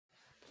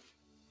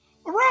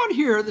Around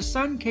here, the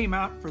sun came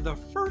out for the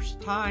first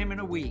time in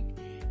a week,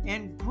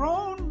 and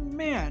grown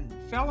men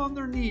fell on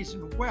their knees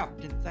and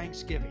wept in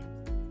thanksgiving.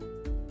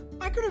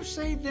 I could have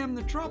saved them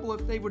the trouble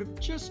if they would have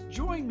just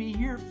joined me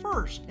here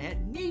first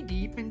at knee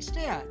deep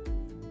instead,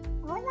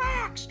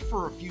 relaxed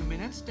for a few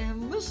minutes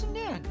and listened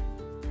in.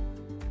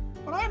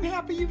 But I'm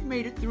happy you've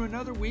made it through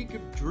another week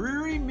of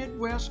dreary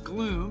Midwest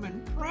gloom,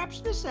 and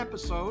perhaps this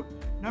episode,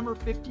 number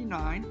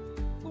 59,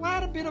 will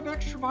add a bit of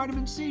extra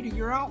vitamin C to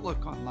your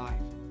outlook on life.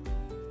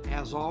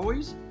 As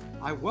always,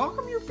 I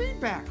welcome your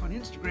feedback on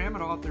Instagram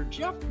at author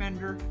Jeff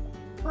Bender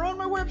or on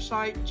my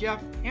website,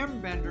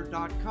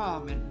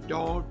 jeffmbender.com. And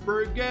don't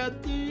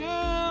forget the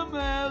M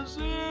as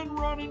in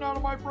running out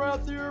of my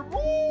breath here.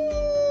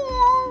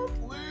 More,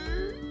 please.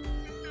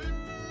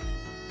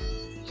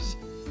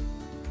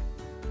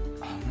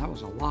 That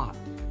was a lot.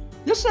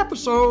 This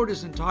episode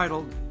is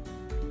entitled,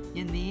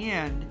 In the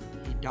End,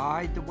 He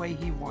Died the Way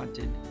He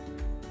Wanted,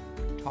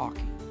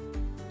 Talking.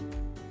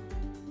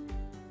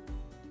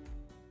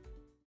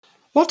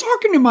 While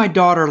talking to my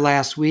daughter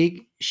last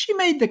week, she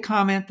made the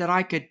comment that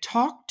I could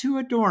talk to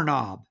a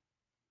doorknob.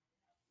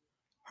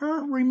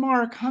 Her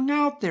remark hung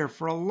out there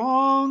for a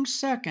long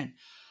second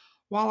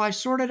while I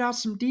sorted out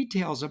some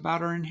details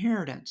about her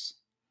inheritance,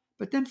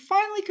 but then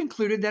finally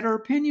concluded that her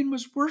opinion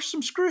was worth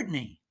some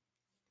scrutiny.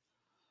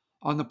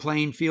 On the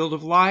playing field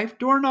of life,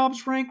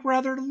 doorknobs rank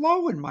rather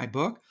low in my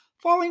book,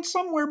 falling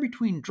somewhere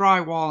between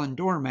drywall and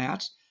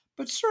doormats,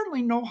 but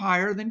certainly no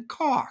higher than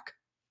caulk.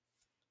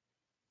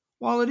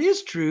 While it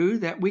is true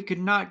that we could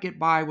not get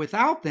by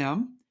without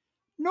them,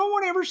 no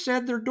one ever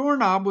said their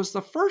doorknob was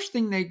the first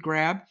thing they'd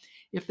grab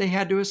if they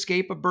had to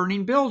escape a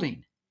burning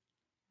building.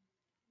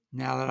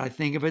 Now that I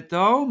think of it,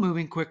 though,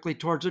 moving quickly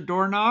towards a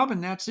doorknob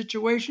in that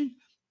situation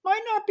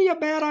might not be a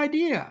bad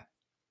idea.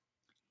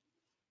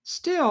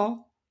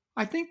 Still,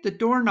 I think the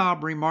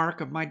doorknob remark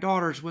of my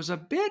daughter's was a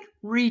bit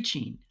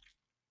reaching.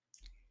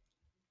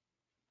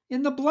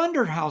 In the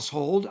Blunder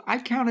household, I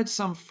counted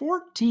some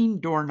 14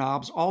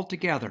 doorknobs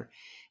altogether,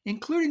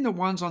 including the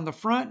ones on the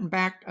front and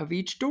back of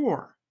each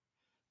door,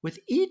 with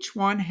each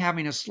one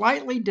having a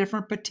slightly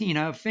different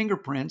patina of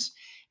fingerprints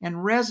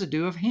and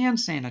residue of hand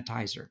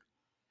sanitizer.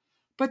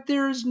 But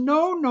there is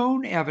no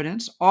known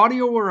evidence,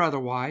 audio or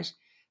otherwise,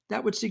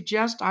 that would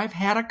suggest I've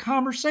had a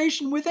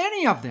conversation with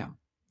any of them.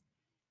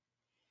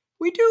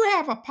 We do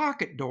have a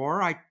pocket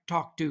door I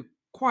talk to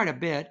quite a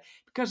bit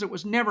because it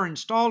was never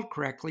installed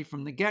correctly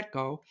from the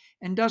get-go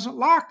and doesn't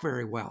lock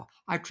very well.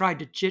 I've tried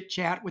to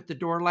chit-chat with the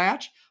door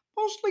latch,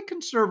 mostly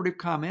conservative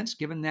comments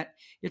given that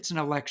it's an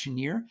election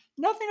year,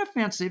 nothing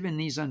offensive in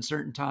these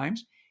uncertain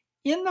times,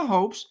 in the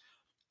hopes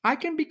I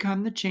can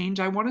become the change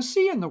I want to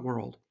see in the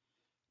world.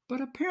 But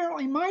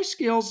apparently my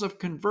skills of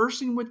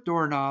conversing with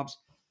doorknobs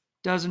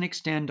doesn't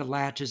extend to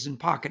latches and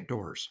pocket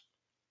doors.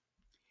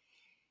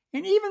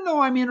 And even though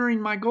I'm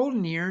entering my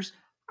golden years,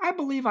 I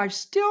believe I've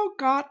still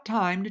got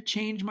time to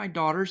change my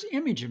daughter's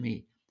image of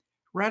me,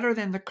 rather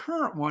than the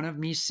current one of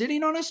me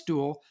sitting on a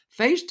stool,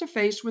 face to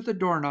face with a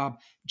doorknob,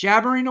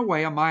 jabbering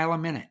away a mile a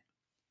minute.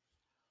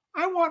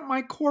 I want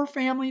my core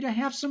family to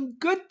have some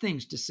good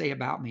things to say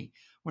about me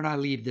when I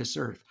leave this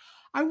earth.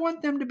 I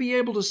want them to be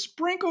able to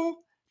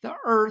sprinkle the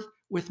earth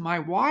with my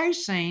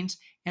wise sayings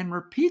and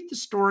repeat the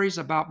stories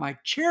about my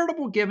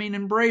charitable giving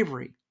and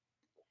bravery.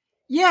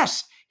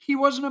 Yes, he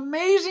was an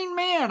amazing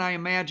man, I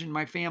imagine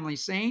my family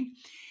saying.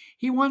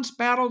 He once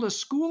battled a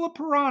school of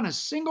piranhas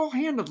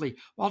single-handedly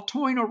while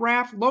towing a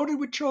raft loaded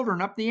with children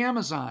up the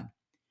Amazon.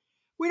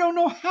 We don't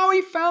know how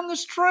he found the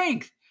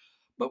strength,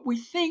 but we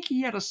think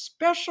he had a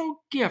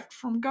special gift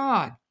from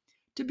God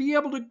to be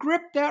able to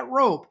grip that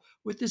rope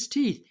with his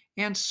teeth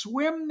and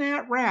swim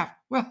that raft.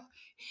 Well,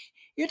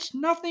 it's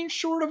nothing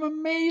short of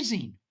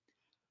amazing.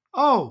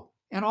 Oh,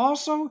 and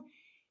also,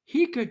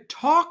 he could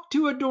talk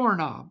to a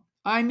doorknob.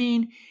 I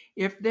mean,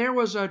 if there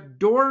was a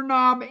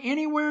doorknob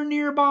anywhere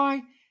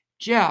nearby,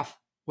 Jeff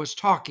was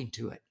talking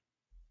to it.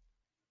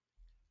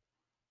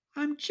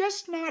 I'm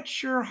just not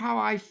sure how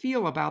I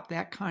feel about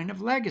that kind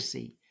of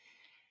legacy.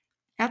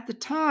 At the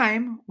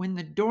time when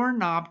the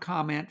doorknob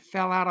comment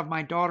fell out of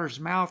my daughter's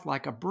mouth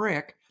like a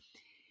brick,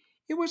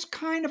 it was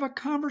kind of a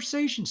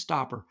conversation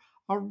stopper,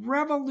 a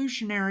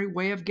revolutionary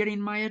way of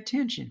getting my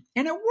attention,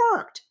 and it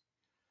worked.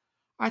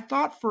 I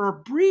thought for a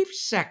brief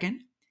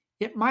second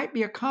it might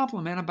be a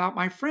compliment about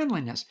my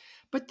friendliness,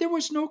 but there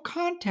was no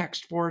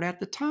context for it at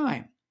the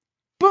time.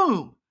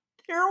 Boom!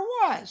 There it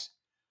was.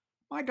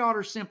 My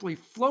daughter simply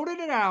floated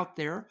it out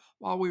there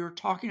while we were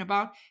talking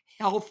about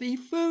healthy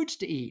foods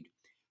to eat.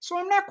 So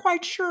I'm not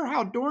quite sure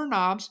how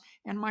doorknobs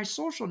and my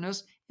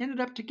socialness ended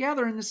up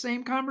together in the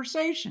same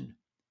conversation.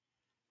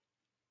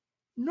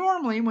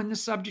 Normally, when the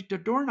subject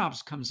of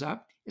doorknobs comes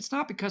up, it's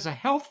not because of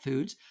health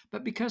foods,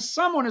 but because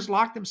someone has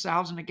locked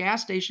themselves in a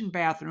gas station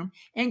bathroom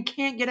and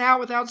can't get out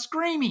without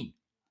screaming.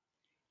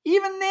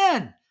 Even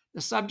then,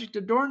 the subject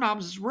of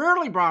doorknobs is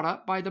rarely brought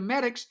up by the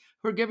medics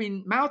who are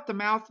giving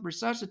mouth-to-mouth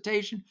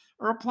resuscitation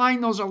or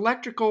applying those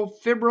electrical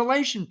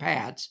fibrillation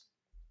pads.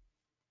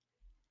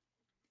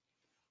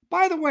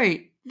 By the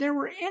way, There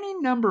were any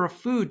number of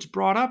foods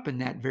brought up in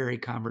that very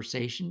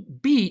conversation,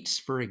 beets,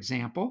 for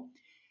example,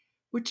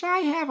 which I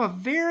have a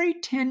very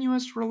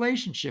tenuous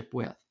relationship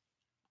with.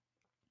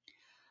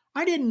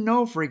 I didn't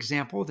know, for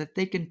example, that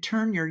they can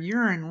turn your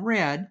urine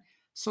red,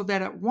 so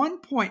that at one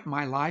point in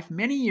my life,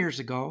 many years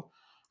ago,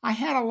 I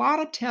had a lot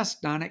of tests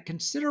done at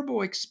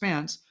considerable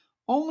expense,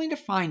 only to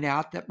find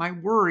out that my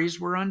worries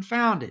were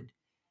unfounded.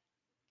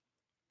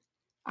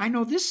 I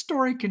know this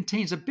story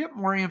contains a bit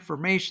more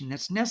information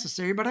that's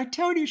necessary, but I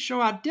tell you to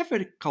show how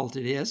difficult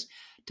it is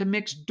to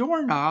mix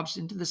doorknobs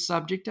into the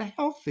subject of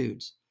health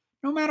foods,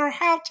 no matter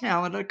how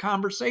talented a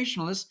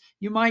conversationalist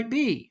you might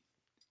be.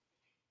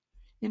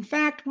 In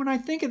fact, when I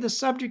think of the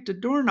subject of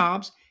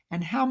doorknobs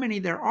and how many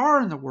there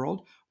are in the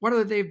world,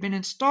 whether they've been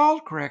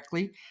installed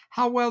correctly,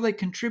 how well they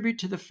contribute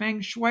to the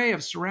feng shui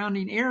of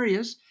surrounding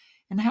areas,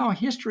 and how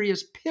history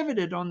has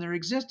pivoted on their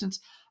existence,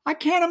 I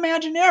can't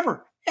imagine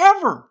ever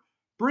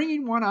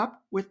bringing one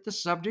up with the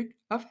subject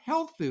of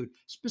health food,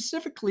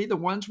 specifically the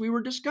ones we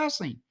were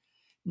discussing,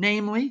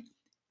 namely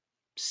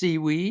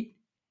seaweed,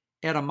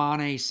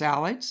 edamame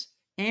salads,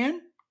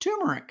 and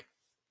turmeric.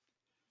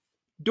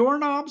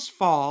 Doorknobs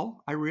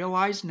fall, I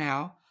realize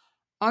now,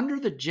 under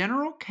the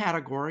general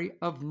category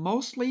of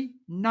mostly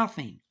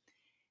nothing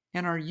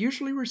and are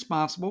usually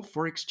responsible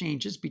for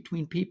exchanges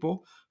between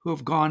people who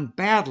have gone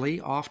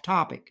badly off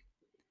topic.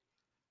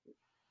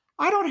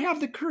 I don't have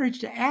the courage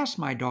to ask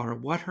my daughter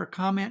what her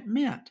comment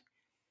meant.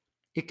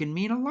 It can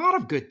mean a lot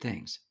of good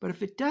things, but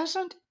if it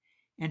doesn't,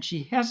 and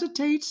she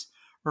hesitates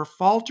or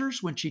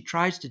falters when she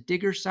tries to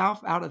dig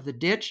herself out of the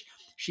ditch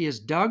she has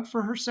dug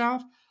for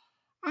herself,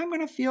 I'm going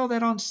to feel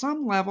that on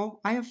some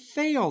level I have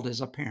failed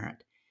as a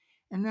parent,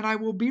 and that I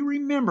will be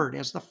remembered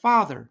as the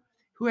father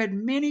who had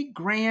many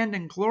grand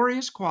and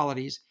glorious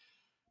qualities,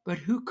 but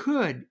who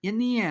could, in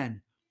the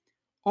end,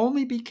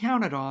 only be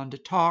counted on to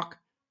talk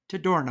to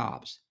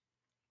doorknobs.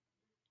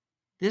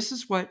 This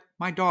is what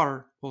my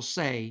daughter will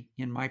say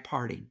in my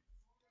parting.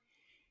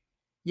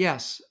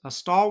 Yes, a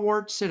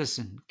stalwart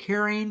citizen,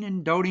 caring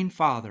and doting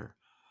father.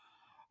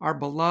 Our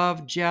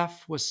beloved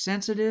Jeff was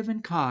sensitive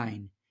and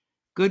kind,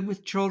 good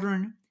with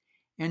children,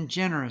 and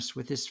generous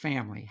with his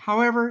family.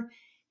 However,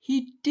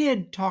 he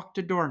did talk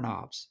to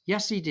doorknobs.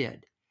 Yes, he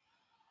did.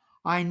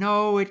 I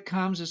know it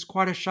comes as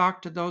quite a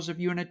shock to those of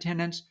you in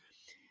attendance,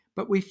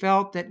 but we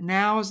felt that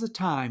now is the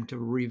time to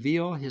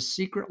reveal his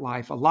secret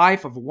life, a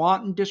life of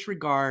wanton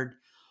disregard,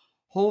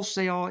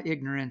 wholesale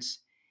ignorance,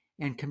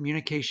 and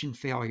communication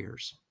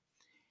failures.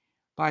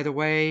 By the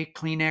way,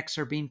 Kleenex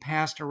are being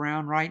passed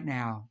around right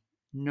now.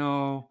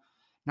 No,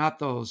 not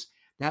those.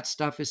 That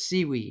stuff is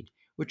seaweed,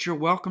 which you're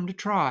welcome to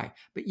try.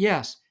 But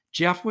yes,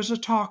 Jeff was a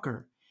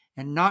talker.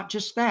 And not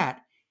just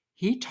that,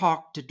 he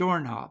talked to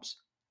doorknobs.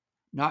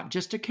 Not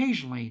just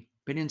occasionally,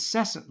 but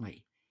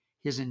incessantly,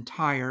 his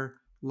entire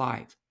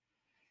life.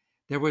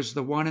 There was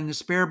the one in the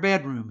spare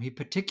bedroom he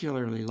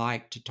particularly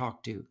liked to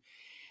talk to.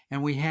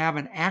 And we have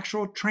an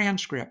actual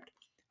transcript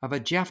of a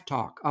Jeff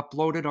talk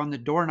uploaded on the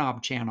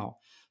Doorknob channel,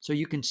 so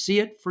you can see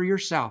it for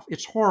yourself.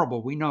 It's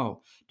horrible, we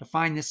know, to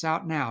find this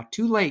out now.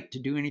 Too late to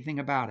do anything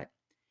about it.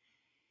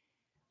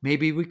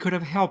 Maybe we could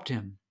have helped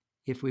him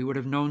if we would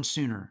have known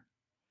sooner.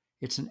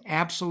 It's an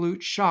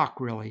absolute shock,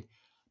 really,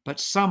 but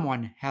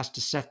someone has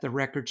to set the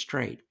record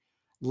straight.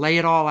 Lay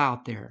it all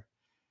out there.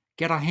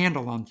 Get a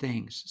handle on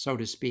things, so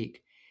to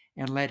speak,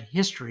 and let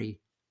history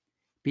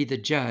be the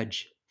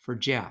judge for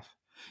Jeff.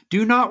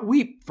 Do not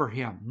weep for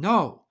him.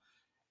 No,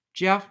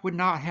 Jeff would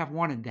not have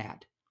wanted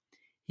that.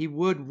 He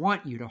would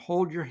want you to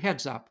hold your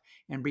heads up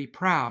and be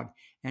proud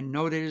and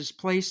know that his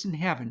place in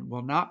heaven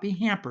will not be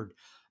hampered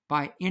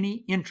by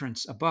any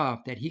entrance above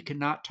that he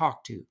cannot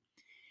talk to.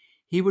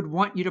 He would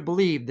want you to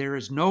believe there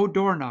is no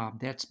doorknob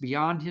that's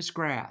beyond his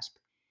grasp.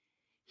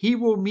 He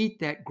will meet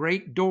that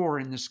great door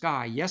in the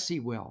sky, yes, he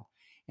will,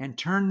 and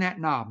turn that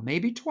knob,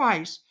 maybe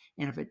twice,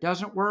 and if it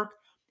doesn't work,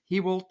 he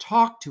will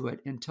talk to it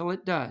until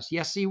it does.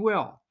 Yes, he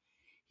will.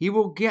 He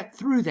will get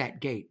through that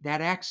gate,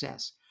 that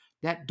access,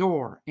 that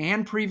door,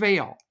 and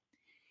prevail.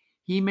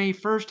 He may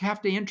first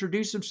have to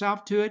introduce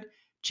himself to it,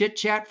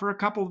 chit-chat for a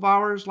couple of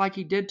hours like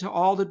he did to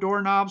all the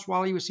doorknobs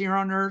while he was here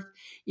on earth,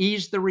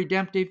 ease the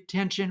redemptive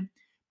tension,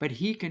 but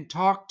he can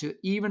talk to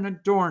even a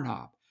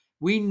doorknob.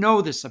 We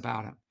know this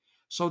about him.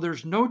 So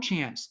there's no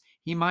chance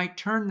he might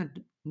turn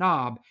the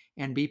knob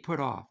and be put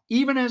off.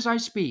 Even as I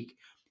speak,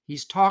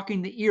 he's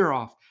talking the ear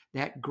off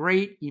that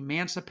great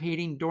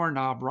emancipating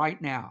doorknob right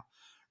now,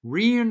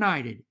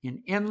 reunited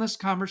in endless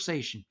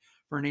conversation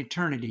for an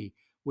eternity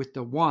with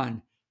the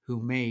one who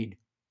made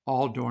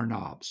all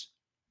doorknobs.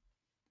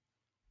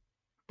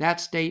 That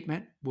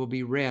statement will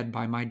be read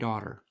by my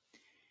daughter.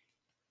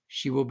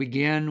 She will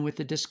begin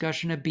with a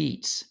discussion of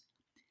beets,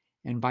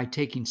 and by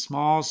taking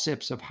small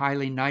sips of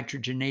highly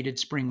nitrogenated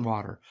spring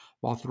water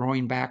while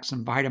throwing back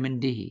some vitamin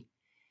D.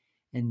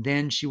 And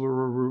then she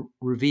will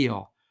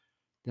reveal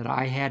that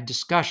I had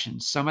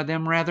discussions, some of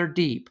them rather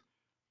deep,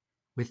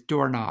 with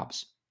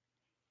doorknobs.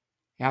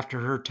 After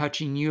her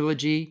touching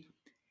eulogy,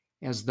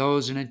 as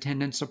those in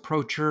attendance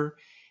approach her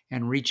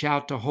and reach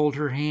out to hold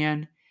her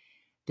hand,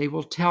 they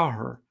will tell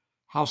her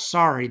how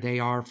sorry they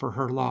are for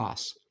her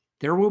loss.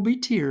 There will be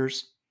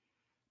tears,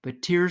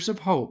 but tears of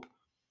hope,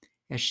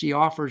 as she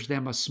offers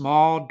them a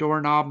small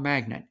doorknob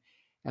magnet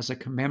as a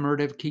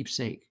commemorative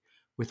keepsake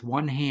with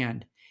one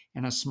hand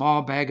and a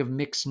small bag of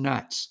mixed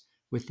nuts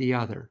with the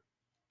other.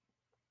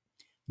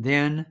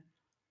 Then,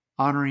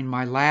 honoring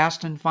my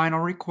last and final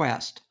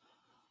request,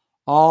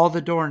 all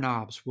the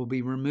doorknobs will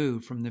be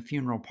removed from the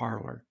funeral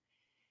parlor,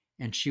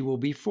 and she will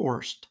be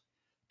forced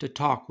to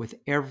talk with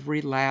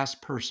every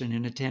last person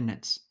in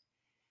attendance.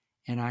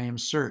 And I am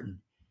certain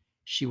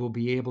she will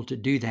be able to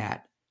do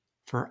that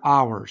for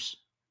hours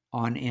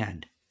on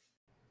end.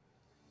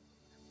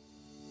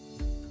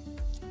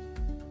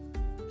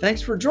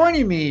 Thanks for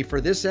joining me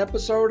for this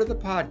episode of the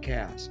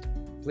podcast.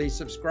 Please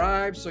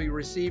subscribe so you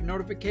receive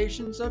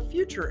notifications of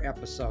future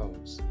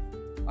episodes.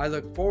 I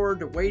look forward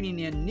to wading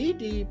in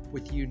knee-deep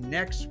with you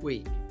next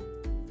week.